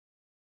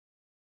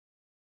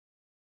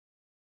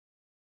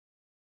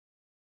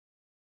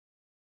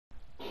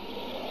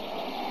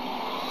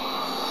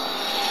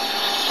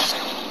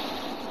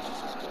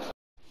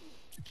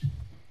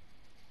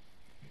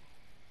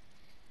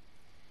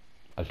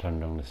I'll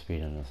turn down the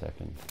speed in a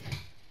second.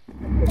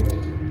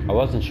 I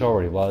wasn't sure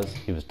where he was.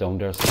 He was down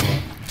there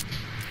somewhere.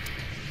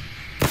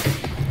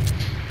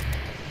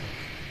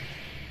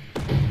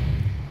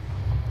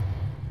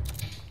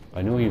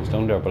 I knew he was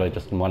down there, but I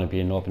just didn't want to be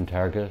an open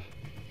target.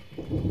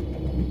 Turn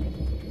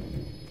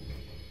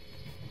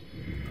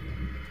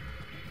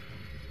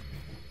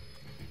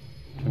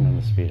on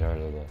the speed here a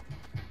little bit.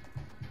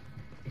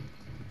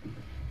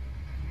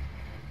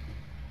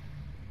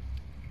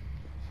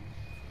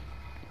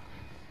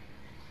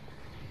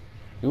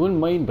 You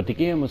wouldn't mind, but the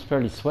game was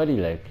fairly sweaty,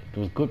 like,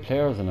 there was good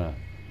players in it.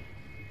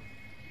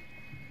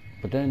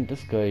 But then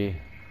this guy,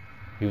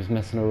 he was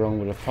messing around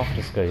with the prop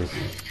disguise.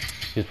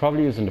 He was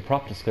probably using the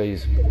prop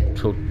disguise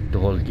through the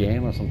whole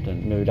game or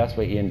something. Maybe that's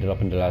why he ended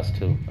up in the last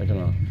two, I don't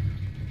know.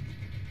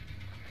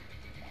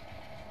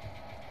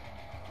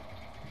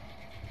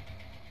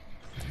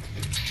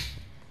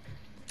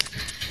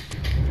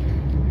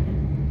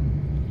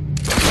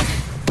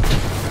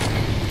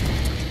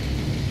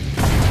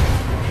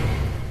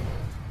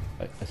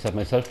 I set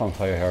myself on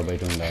fire here by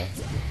doing that.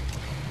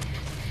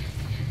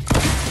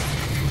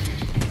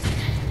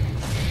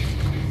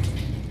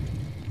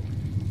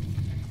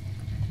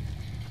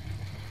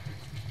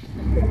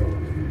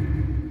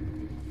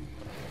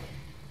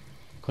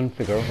 Couldn't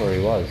figure out where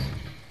he was,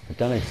 but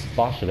then I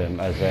spotted him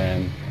as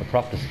a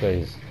prop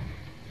disguise.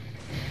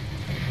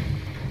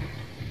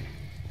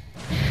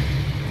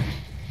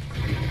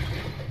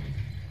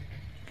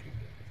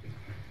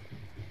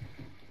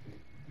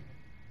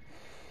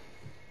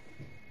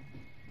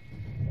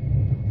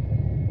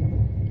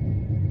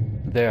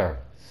 There,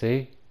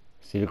 see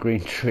the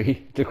green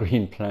tree, the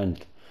green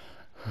plant,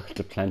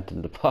 the plant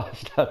in the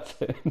pot, that's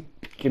him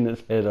picking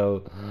his head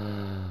out.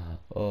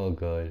 Oh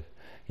god,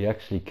 he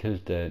actually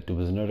killed there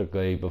was another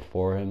guy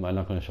before him. I'm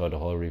not going to show the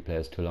whole replay,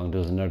 it's too long.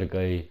 There was another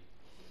guy,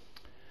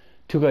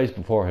 two guys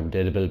before him, they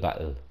had a build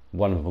battle,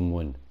 one of them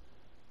won.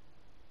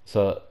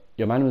 So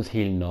your man was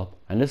healing up,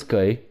 and this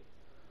guy,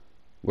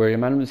 where your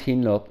man was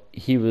healing up,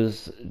 he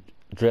was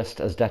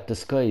dressed as that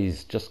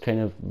disguise, just kind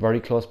of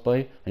very close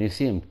by, and you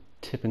see him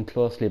tipping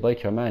closely by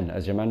to your man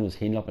as your man was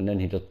healing up, and then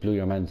he just blew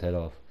your man's head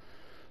off.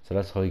 So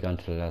that's how he got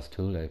into the last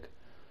two, like,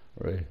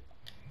 right.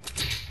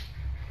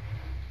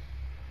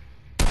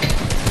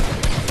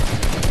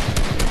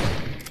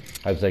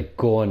 I was like,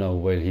 go now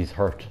while he's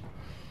hurt.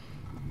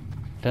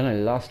 Then I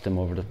lost him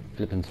over the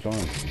flipping storm.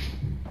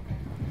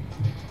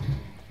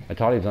 I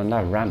thought he was on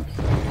that ramp,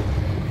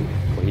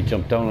 but he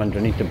jumped down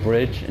underneath the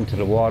bridge into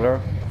the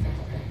water.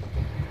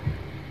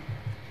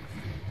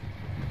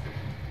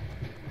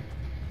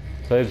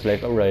 So I was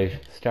like, alright,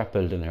 start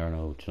building here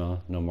now, you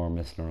know, no more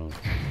messing around.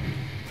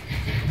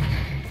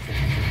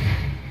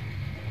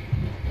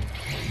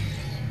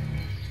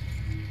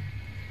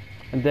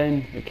 And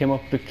then it came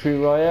up Victory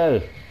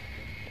Royale,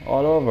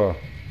 all over.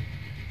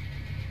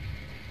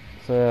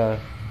 So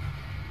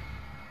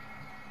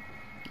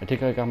I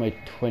think I got my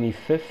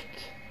 25th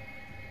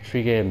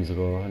 3 games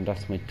ago, and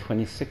that's my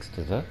 26th,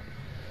 is it?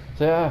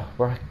 So yeah,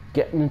 we're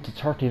getting into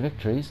 30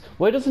 victories.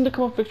 Why doesn't it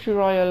come up Victory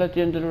Royale at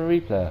the end of the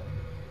replay?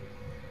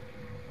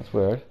 That's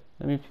weird.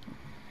 Let me...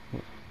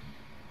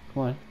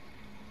 Come on.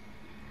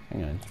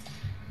 Hang on.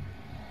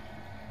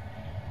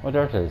 Oh,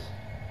 there it is.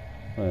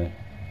 Right.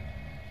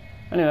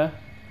 Anyway.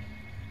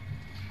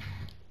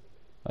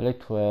 I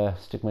like to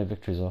stick my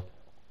victories up.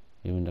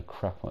 Even the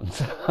crap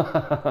ones.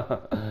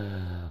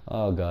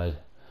 Oh god.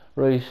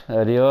 Right,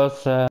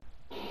 adios.